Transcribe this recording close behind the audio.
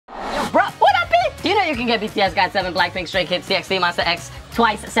you can get BTS, GOT7, Blackpink, Stray Kids, TXT, Monsta X,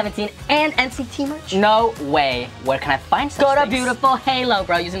 Twice, 17, and NCT merch. No way. Where can I find such Go to things? Beautiful Halo,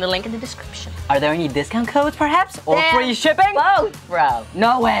 bro, using the link in the description. Are there any discount codes, perhaps? Or Yeah, free shipping? Both, bro.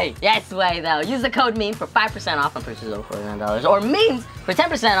 No way. Yes way, though. Use the code MEME for 5% off on purchases over $49, or MEMES for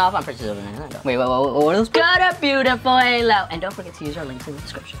 10% off on purchases over $99. Wait, what are those? Go to Beautiful Halo, and don't forget to use our links in the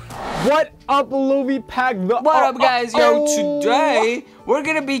description. What up, Louis Pack? What up, guys? Yo, today we're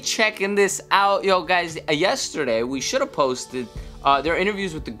gonna be checking this out. Yo, guys, yesterday we should have posted their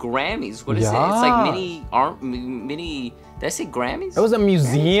interviews with the Grammys. What is it? It's like mini. Did I say Grammys? It was a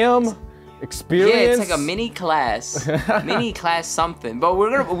museum experience. Yeah, it's like a mini class, something. But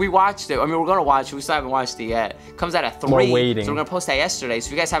we watched it. I mean, we're gonna watch it. We still haven't watched it yet. It comes out at 3. We're waiting. So we're gonna post that yesterday. So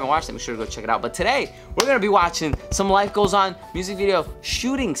if you guys haven't watched it, make sure to go check it out. But today we're gonna be watching some Life Goes On music video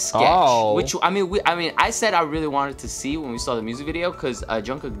shooting sketch. Which I said I really wanted to see when we saw the music video because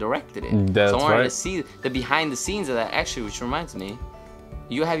Jungkook directed it. That's so I wanted right. to see the behind the scenes of that. Actually, which reminds me,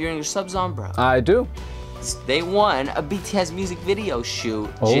 you have your English subs on, bro. I do. They won a BTS music video shoot,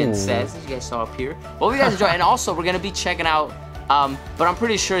 Jin says, as you guys saw up here. Well, we guys enjoy, and also we're gonna be checking out, but I'm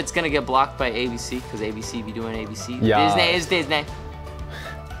pretty sure it's gonna get blocked by ABC, because ABC be doing ABC. Yeah. Disney is Disney.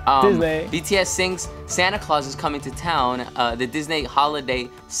 Disney. BTS sings Santa Claus is Coming to Town, the Disney holiday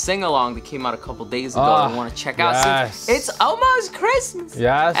sing-along that came out a couple days ago. I want to check out since it's almost Christmas.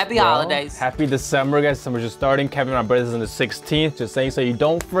 Yes. Happy holidays. Happy December, guys. Summer's just starting. Kevin, my birthday's on the 16th. Just saying so you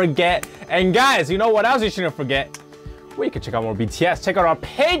don't forget. And guys, you know what else you shouldn't forget? Well, you can check out more BTS. Check out our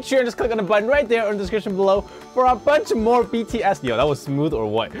Patreon. Just click on the button right there in the description below for a bunch more BTS. Yo, that was smooth or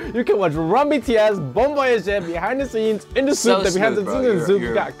what? You can watch Run BTS, Bon Voyage, behind the scenes, in the soup, behind the scenes in the soup.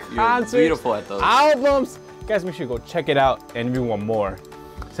 We got concerts, beautiful at those. albums. Guys, make sure you go check it out. And if you want more,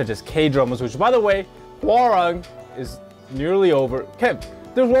 such as K-dramas, which, by the way, Hwarang is nearly over. Kim,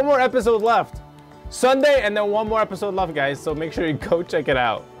 there's one more episode left. Sunday, and then one more episode left, guys. So make sure you go check it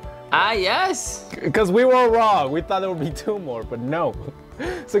out. Ah, yes. Because we were wrong. We thought there would be 2 more, but no.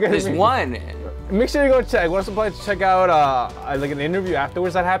 So guys, there's one. Make sure you go check. We're also planning to check out like an interview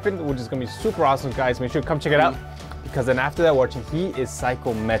afterwards that happened, which is gonna be super awesome, guys. Make sure you come check it out. Because then after that, watching He is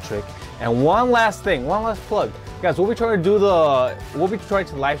Psychometric. And one last thing, one last plug, guys. We'll be trying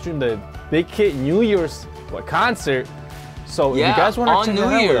to live stream the Big Hit New Year's concert. So if you guys want to check New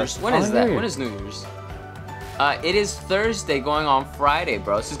that out, Year's. When is that? When is New Year's? It is Thursday going on Friday,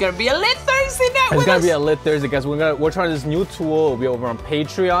 bro. So it's gonna be a lit Thursday night. It's gonna be a lit Thursday, guys. We're trying this new tool. It'll be over on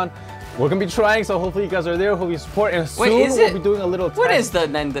Patreon. We're gonna be trying, so hopefully you guys are there. Hope you support. And soon we'll be doing a little test.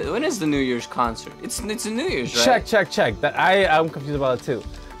 When is the New Year's concert? It's a New Year's, right? Check. I'm confused about it too.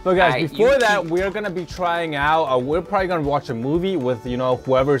 But guys, before that, we're gonna be trying out. We're probably gonna watch a movie with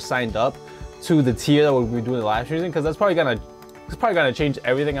whoever signed up to the tier that we'll be doing the live streaming, because that's probably gonna change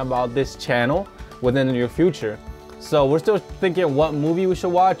everything about this channel within the near future. So we're still thinking what movie we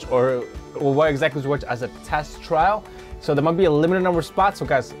should watch or what exactly we should watch as a test trial. So there might be a limited number of spots. So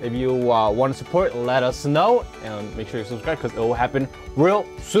guys, if you want to support, let us know and make sure you subscribe because it will happen real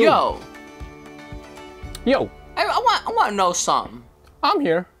soon. Yo. I want to know something. I'm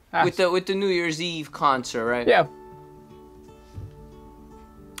here. With the New Year's Eve concert, right? Yeah.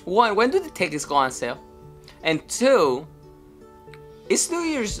 1, when do the tickets go on sale? And 2, it's New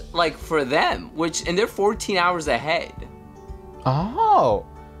Year's like for them, and they're 14 hours ahead. Oh.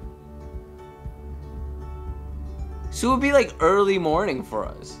 So it would be like early morning for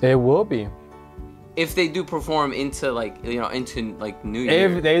us. It will be. If they do perform into into New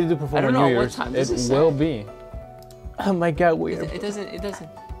Year. If they do perform on New Year's, what time does it will be. Oh my God, weird. It doesn't.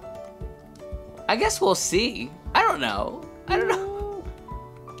 I guess we'll see. I don't know.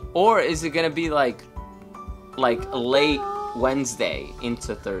 Or is it gonna be like late Wednesday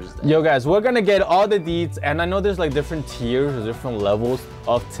into Thursday? Yo guys, we're gonna get all the deets, and I know there's like different tiers or different levels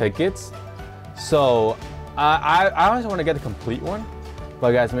of tickets. So I honestly want to get the complete one.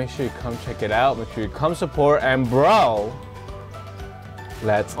 But guys, make sure you come check it out. Make sure you come support. And bro,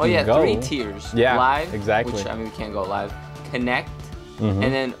 let's go. 3 tiers. Yeah, live, exactly. Which we can't go live. Connect, and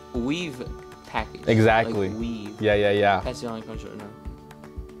then Weave package. Exactly. Like Weave. Yeah. That's the only country right now.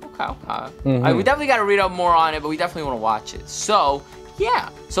 Okay. We definitely got to read up more on it, but we definitely want to watch it. So, yeah.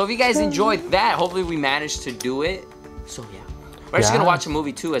 So if you guys enjoyed that, hopefully we managed to do it. So, yeah. We're actually going to watch a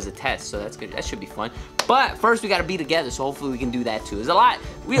movie, too, as a test, so that's good. That should be fun. But first, we got to be together, so hopefully we can do that, too. There's a lot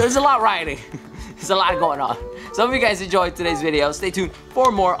riding. There's a lot going on. So if you guys enjoyed today's video, stay tuned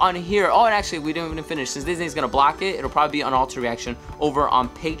for more on here. Oh, and actually, we didn't even finish. Since Disney's going to block it, it'll probably be on Alter Reaction over on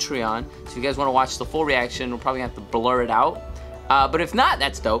Patreon. So if you guys want to watch the full reaction, we'll probably have to blur it out. But if not,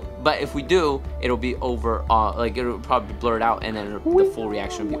 that's dope. But if we do, it'll be over, like it'll probably be blurred out, and then the full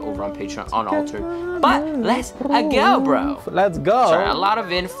reaction will be over on Patreon unaltered. But let's go, bro. Let's go. Sorry, a lot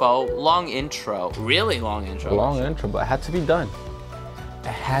of info, long intro, really long intro. Long intro, but it had to be done. It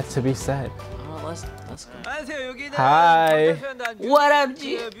had to be said. Let's go. Hi. What up,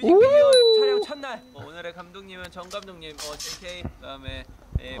 G? 뮤직비디오 촬영 첫날 오늘의 감독님은 정 감독님, JK 그다음에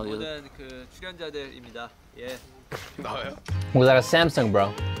모든 그 출연자들입니다. 예. 나와요? Was that a Samsung,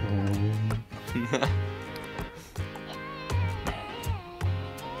 bro?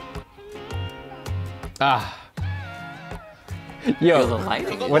 Ah. Yo,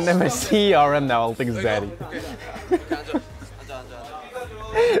 whenever I see RM now, I'll think it's Daddy.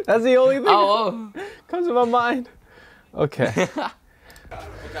 That's the only thing that comes to my mind. Okay.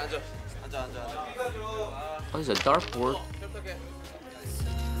 Oh, there's a dartboard.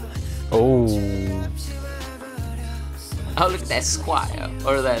 Oh. Oh, look at that squat.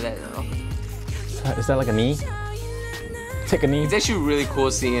 Or that. Is that like a knee? Take a knee. It's actually really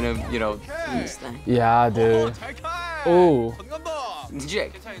cool seeing him, you know, do this thing. Yeah, dude. Oh.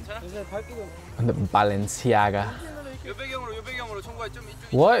 Jake. The Balenciaga.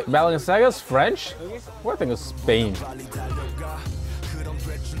 What? Balenciaga's French? What? I think it's Spain.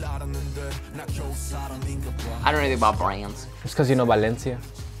 I don't know anything about brands. It's because you know Valencia.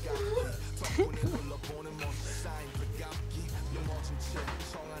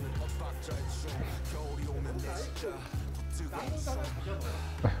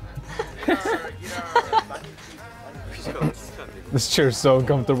 This chair is so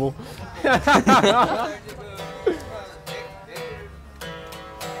uncomfortable.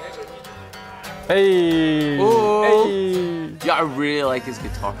 Hey! Ooh. Hey! Yeah, I really like his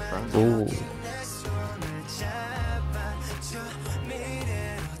guitar, bro. Ooh.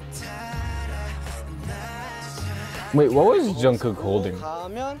 Wait, what was Jungkook holding?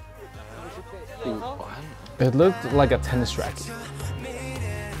 It looked like a tennis racket,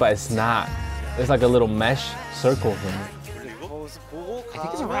 but it's not. It's like a little mesh circle thing. I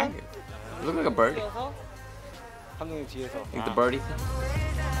think it's a racket. It looks like a birdie. Like the birdie thing?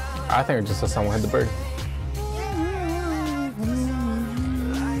 I think it just says someone hit the bird.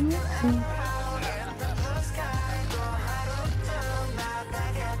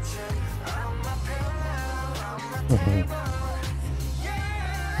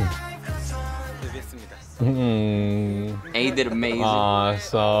 And he did amazing.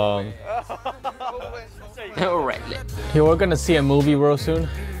 Awesome. Alright. Hey, we're gonna see a movie real soon.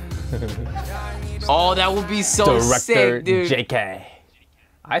 Oh, that would be so sick, dude. JK.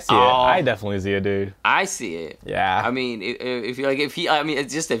 I see it. I definitely see it, dude. I see it. Yeah. I mean, if he, I mean,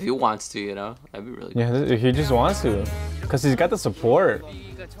 it's just if he wants to, you know, that'd be really. Yeah, if he just wants to, cause he's got the support.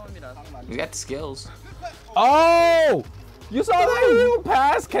 He's got the skills. Oh, you saw that little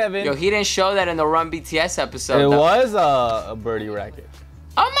pass, Kevin. Yo, he didn't show that in the Run BTS episode. It was a birdie racket.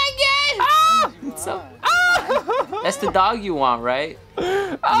 Oh my god! Ah! It's so, ah! That's the dog you want, right?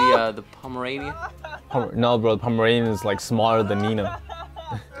 The Pomeranian. No, bro, the Pomeranian is like smaller than Nina.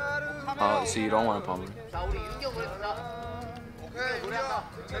 Oh, so you don't want a Pomeranian?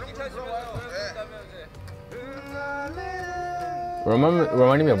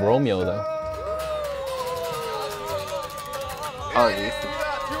 Reminding me of Romeo, though. Oh, dude.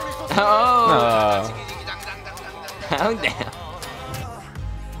 Oh! Oh, damn.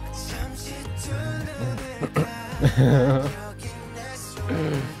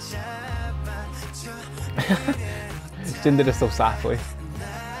 Jin did it so softly.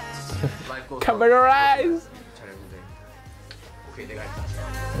 Cover your eyes!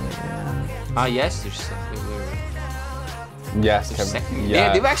 Yes, Yes, Kevin.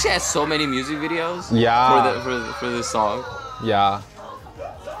 Yeah. They've actually had so many music videos. Yeah. For this song. Yeah.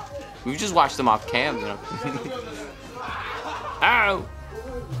 We've just watched them off cam, you know. Ow!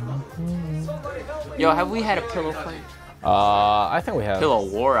 Yo, have we had a pillow fight? I think we have. Pillow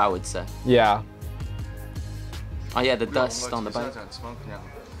war, I would say. Yeah. Oh yeah, the dust on the bike.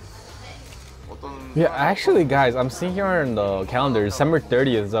 Yeah, actually, guys, I'm seeing here on the calendar, December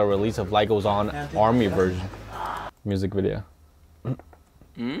 30th is the release of Light Goes On Army version music video.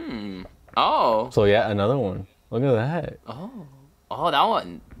 Oh. So yeah, another one. Look at that. Oh, that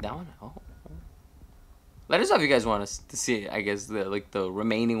one. Oh. Let us know if you guys want us to see, I guess, the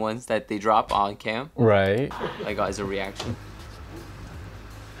remaining ones that they drop on cam. Right. Like as a reaction.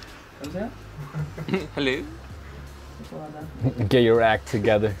 Hello. Get your act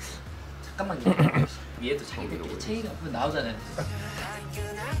together.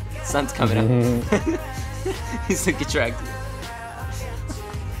 Sun's coming up. He's like, get your act together.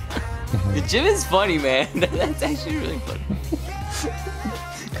 The gym is funny, man. That's actually really funny.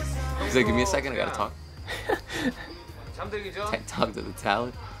 He's like, give me a second, I gotta talk. 잠들기 전 Talk to the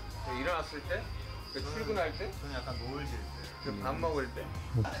talent. 일어났을 때, 출근할 때, 약간 노을질 때, 밥 먹을 때.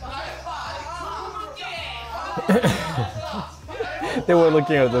 They were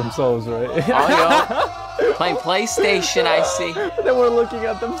looking at themselves, right? Oh, yo. Playing PlayStation, I see. They were looking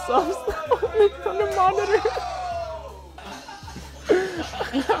at themselves from the monitor.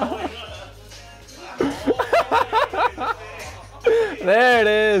 There it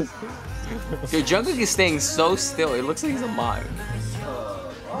is. Dude, Jungkook is staying so still. It looks like he's a mime.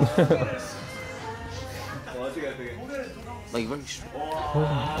 Like very straight.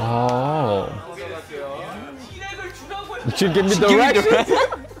 Oh. You should give me directions.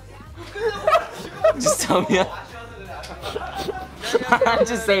 Just tell me. I'm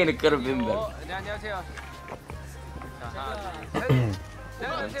just saying it could have been better. 네, 안녕하세요.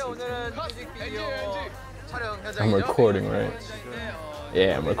 안녕하세요. 오늘은 뮤직비디오 촬영 현장이죠. I'm recording, right?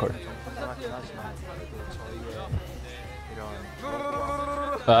 Yeah, I'm recording.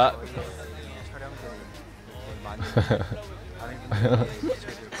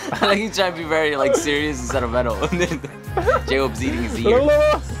 I like he's trying to be very like serious and sentimental. And then J-Hope's eating his ear.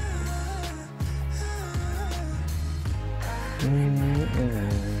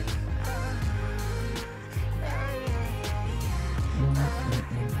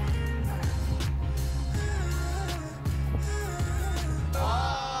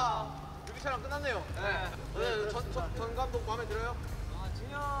 뮤비 촬영 끝났네요. 네. 오늘 전 감독 마음에 들어요?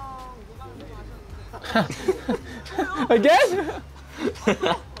 진영 누가 하셨는데. Again?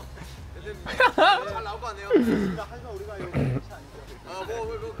 잘 나올 것 같네요. 하지만 우리가 이거 끝이 아니죠.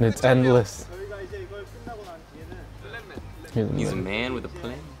 It's endless. 저희가 이제 이걸 끝나고 난 뒤에는 He's a man with a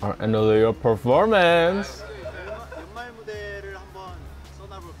plan. Another your performance. 연말 무대를 한번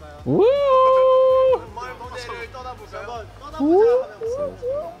떠나볼까요? Woo! 연말 무대를 떠나볼까요? 떠나보자 하면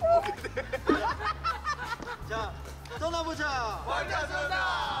자, 떠나보자.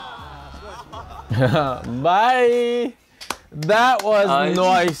 Bye. That was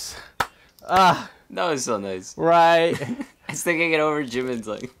nice. Ah, That was so nice. right. I still can't get over Jimin's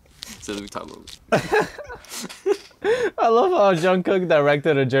like. So let me talk about it. I love how Jungkook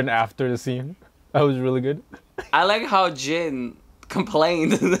directed a Jin after the scene. That was really good. I like how Jin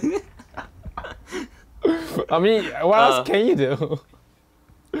complained. I mean, what else can you do?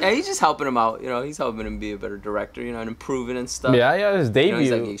 Yeah, he's just helping him out. You know, he's helping him be a better director. You know, and improving and stuff. Yeah, his You know, debut.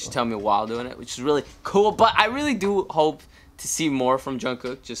 he's like, you should tell me while doing it, which is really cool. But I really do hope to see more from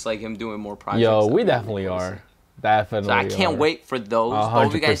Jungkook, just like him doing more projects. Yo, we That'd be definitely really cool. are. Definitely. So I can't are. wait for those.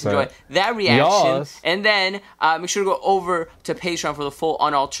 Hope you guys 100%. enjoy that reaction. Yes. And then make sure to go over to Patreon for the full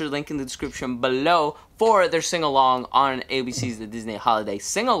unaltered link in the description below for their sing-along on ABC's The Disney Holiday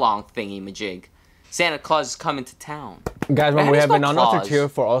Sing-Along thingy-majig. Santa Claus is coming to town. Guys, Wait, remember how we do you have an spell unaltered claws? tier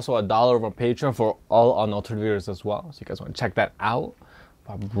for also $1 on Patreon for all unaltered videos as well. So you guys want to check that out.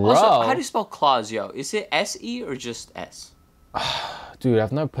 But bro, Also, how do you spell Claus, yo? Is it S-E or just S? dude,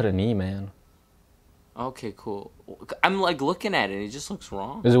 I've never put an E, man. Okay, cool. I'm like looking at it and it just looks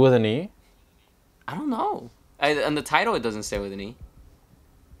wrong. Is it with an E? I don't know. On the title, it doesn't say with an E.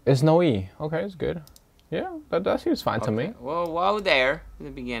 It's no E. Okay, it's good. Yeah, that seems fine to me. Well, while there in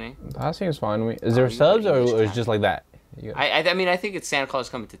the beginning, That seems fine to me. Is there you subs got or English it's just like that? You got- I mean, I think it's Santa Claus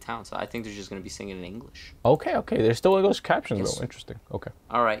coming to town, so I think they're just gonna be singing in English. Okay, there's still English captions Yes. though. Interesting. Okay.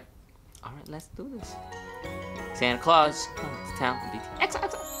 All right, let's do this. Santa Claus coming to town. BTS.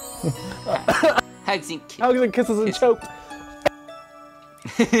 Hugs and kisses. Hugs and kisses and Kiss. choke.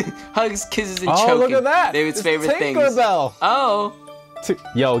 Hugs, kisses, and Oh, choking. look at that! David's It's favorite things. Tinkerbell. Oh,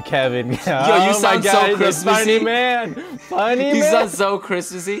 Yo, Kevin. you Oh my sound so God, he's a Christmassy. funny man. Funny he man. sounds so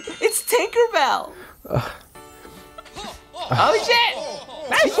Christmassy. It's Tinkerbell. Oh shit!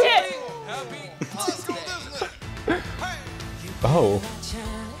 Oh shit! Oh,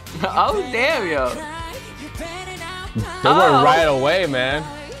 Oh damn, yo. they were right away, man.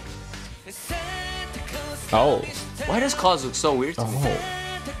 Oh. Why does Claus look so weird to me? Oh.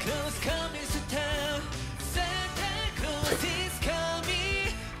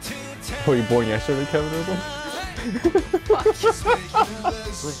 Were you born yesterday, Kevin? Or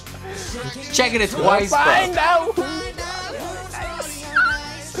something? Checking it twice, Find bro. out.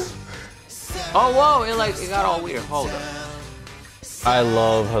 Oh whoa, it got all weird. Hold up. I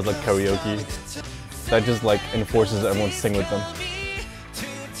love how the karaoke. That just like enforces everyone to sing with them.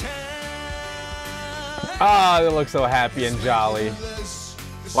 Ah, they look so happy and jolly.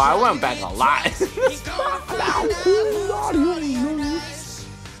 Wow, I went back a lot.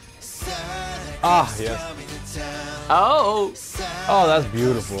 Ah, yes. Oh. Oh, that's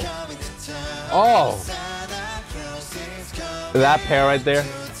beautiful. Oh. That pear right there,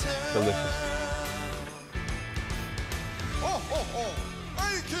 delicious.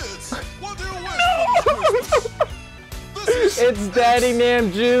 Hey kids, what do you wish for this Christmas? It's Daddy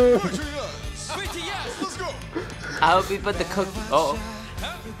Nam June. BTS. Let's go. I hope he put the cookie. Oh.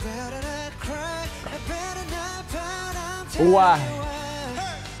 Why?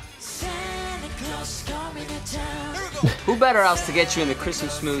 Who better else to get you in the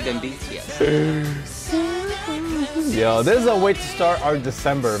Christmas mood than BTS? Yo, this is a way to start our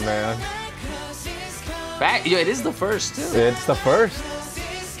December, man. Yo, it is the first too. It's the first.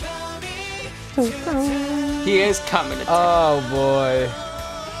 He is coming to town. Oh boy.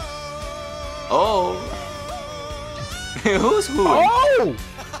 Oh. Who's who? Oh!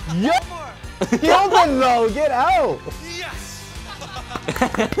 Yo! Gilman though, get out! Yes.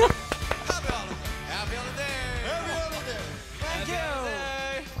 Happy holiday. Happy holiday. Thank you.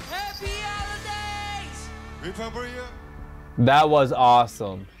 Happy holidays. Remember you? That was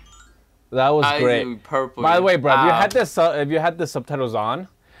awesome. That was great. Purple. By the way, bro, if you had the subtitles on,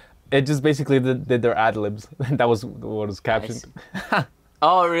 it just basically did their ad libs. That was what was captioned.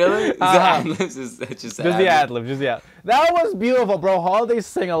 Oh really? The ad libs is just the ad libs, That was beautiful, bro. Holidays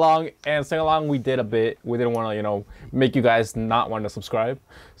sing along we did a bit. We didn't want to, make you guys not want to subscribe,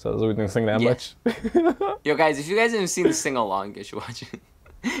 so we didn't sing that much. Yo, guys, if you guys haven't seen the sing along, you should watch it.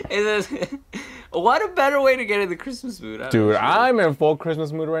 What a better way to get in the Christmas mood, dude. I'm in full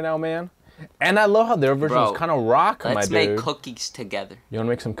Christmas mood right now, man. And I love how their version was kind of rock, my dude. Let's make cookies together. You want to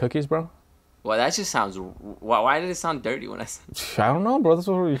make some cookies, bro? Well, that just sounds. Why did it sound dirty when I said? I don't know, bro. That's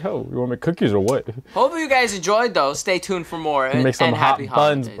what you want to make cookies or what? Hopefully you guys enjoyed, though. Stay tuned for more. Make some hot happy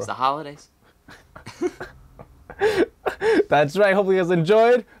buns, holidays. bro. The holidays. That's right. Hopefully you guys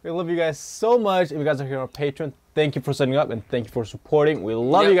enjoyed. We love you guys so much. If you guys are here on Patreon, thank you for setting up and thank you for supporting. We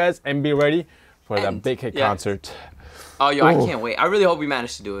love you guys and be ready for that big hit concert. Oh, yo, I can't wait. I really hope we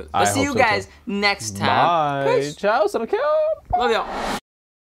manage to do it. But see you guys next time. Bye. Peace. Ciao. Love y'all.